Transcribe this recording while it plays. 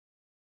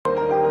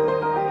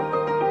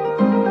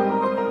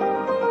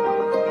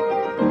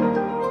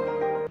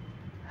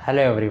Hello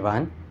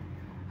everyone,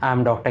 I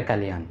am Dr.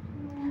 Kalyan.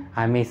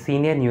 I am a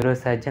senior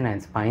neurosurgeon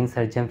and spine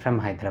surgeon from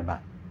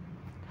Hyderabad.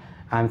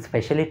 I am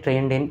specially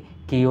trained in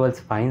Keyhole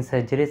spine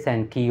surgeries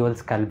and Keyhole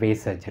skull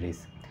base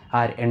surgeries,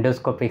 or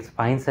endoscopic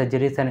spine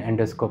surgeries and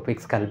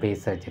endoscopic skull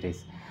base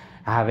surgeries.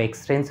 I have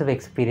extensive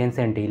experience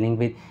in dealing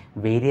with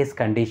various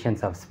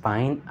conditions of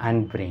spine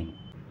and brain.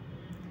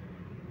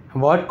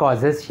 What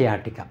causes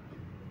sciatica?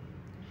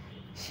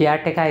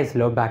 Sciatica is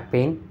low back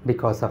pain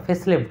because of a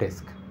slip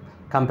disc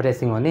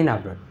compressing on the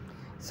nerve root.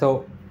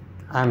 So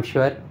I am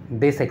sure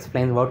this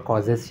explains what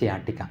causes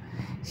sciatica.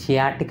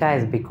 Sciatica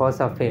is because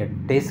of a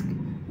disc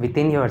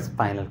within your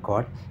spinal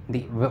cord,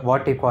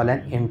 what you call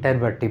an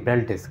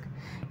intervertebral disc.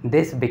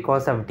 This,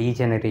 because of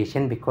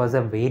degeneration, because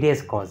of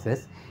various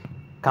causes,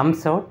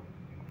 comes out,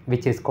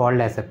 which is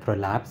called as a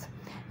prolapse.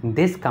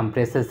 This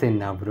compresses the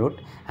nerve root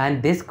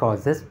and this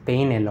causes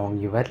pain along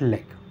your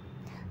leg.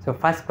 So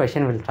first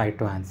question we'll try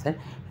to answer: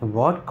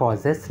 what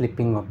causes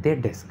slipping of the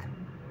disc?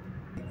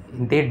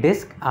 The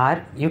disc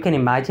are, you can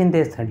imagine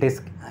this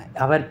disc,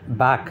 our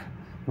back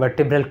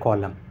vertebral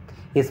column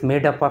is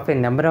made up of a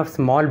number of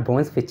small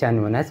bones which are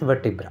known as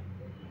vertebra.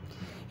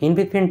 In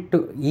between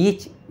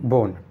each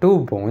bone, two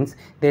bones,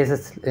 there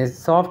is a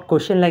soft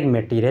cushion-like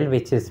material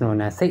which is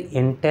known as a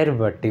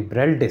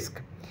intervertebral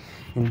disc.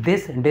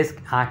 This disc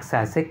acts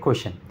as a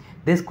cushion.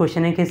 This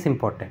cushioning is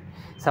important.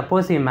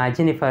 Suppose you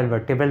imagine if our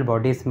vertebral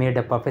body is made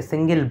up of a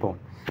single bone,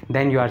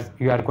 then you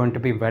are going to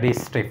be very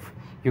stiff.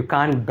 You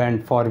can't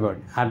bend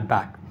forward or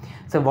back.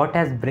 So what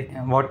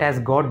has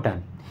God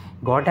done?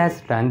 God has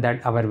done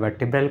that our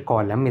vertebral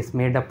column is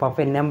made up of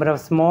a number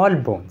of small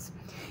bones.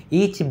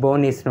 Each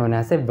bone is known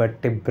as a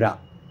vertebra.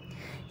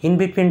 In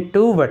between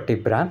two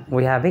vertebra,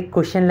 we have a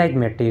cushion-like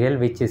material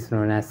which is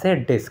known as a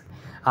disc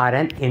or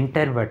an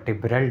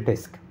intervertebral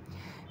disc.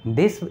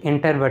 This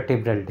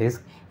intervertebral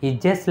disc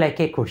is just like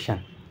a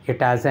cushion.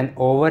 It has an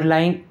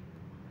overlying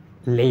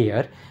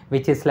layer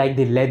which is like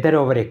the leather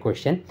over a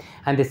cushion,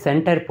 and the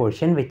center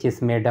portion which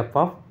is made up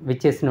of,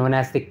 which is known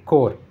as the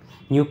core,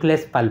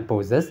 nucleus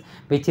pulposus,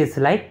 which is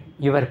like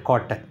your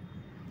cotton,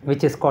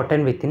 which is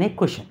cotton within a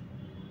cushion.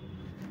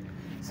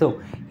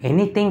 So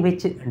anything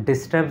which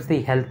disturbs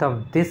the health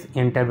of this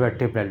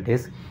intervertebral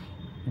disc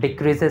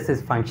decreases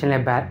its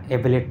functional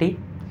ability,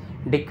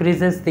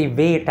 decreases the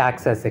way it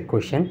acts as a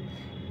cushion,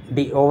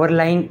 the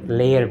overlying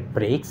layer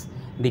breaks,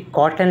 the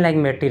cotton-like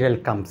material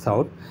comes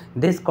out.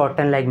 This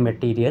cotton-like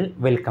material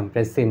will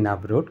compress the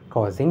nerve root,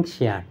 causing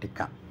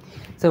sciatica.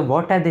 So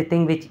what are the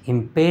things which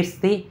impairs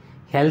the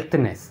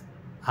healthiness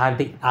or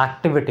the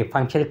activity,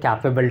 functional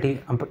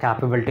capability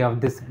of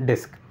this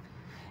disc?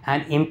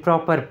 An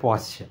improper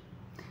posture.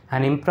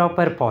 An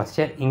improper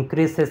posture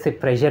increases the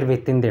pressure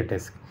within the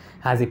disc.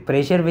 As the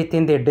pressure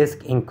within the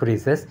disc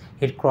increases,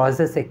 it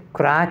causes a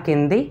crack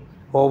in the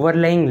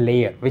overlying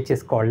layer which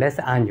is called as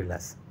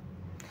annulus.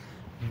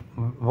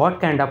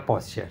 What kind of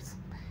postures?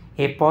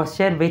 A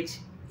posture which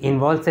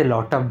involves a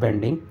lot of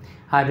bending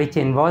or which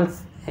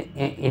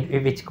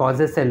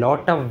causes a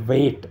lot of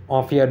weight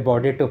of your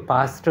body to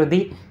pass through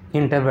the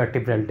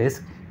intervertebral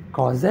disc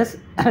causes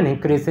an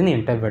increase in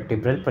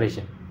intervertebral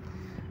pressure.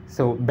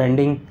 So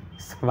bending,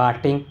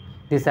 squatting,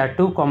 these are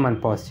two common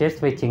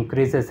postures which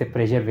increases the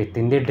pressure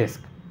within the disc.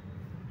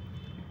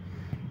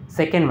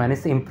 Second one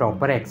is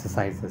improper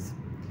exercises.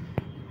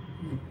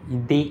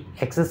 The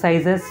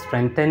exercises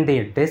strengthen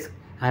the disc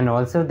and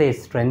also they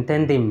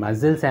strengthen the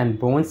muscles and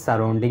bones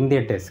surrounding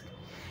the disc.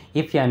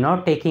 If you are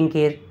not taking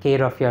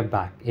care of your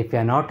back, if you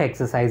are not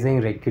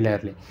exercising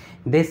regularly,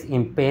 this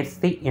impairs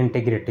the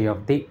integrity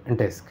of the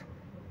disc.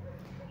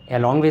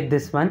 Along with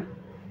this one,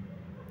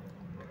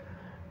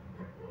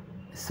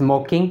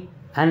 smoking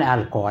and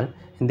alcohol,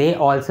 they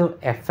also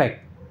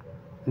affect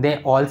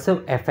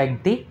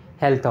the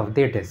health of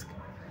the disc.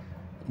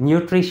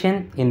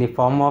 Nutrition in the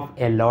form of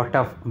a lot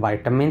of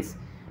vitamins,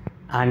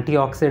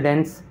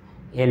 antioxidants,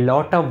 a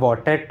lot of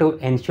water to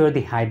ensure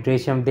the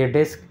hydration of the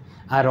disc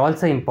are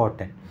also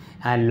important,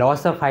 and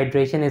loss of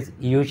hydration is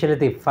usually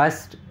the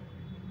first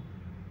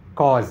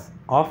cause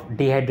of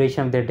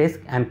dehydration of the disc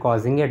and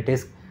causing a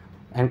disc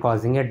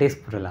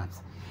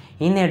prolapse.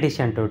 In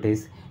addition to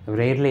this,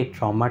 rarely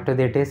trauma to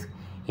the disc,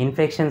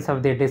 infections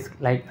of the disc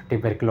like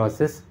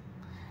tuberculosis,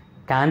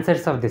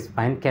 cancers of the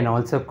spine can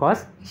also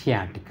cause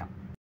sciatica.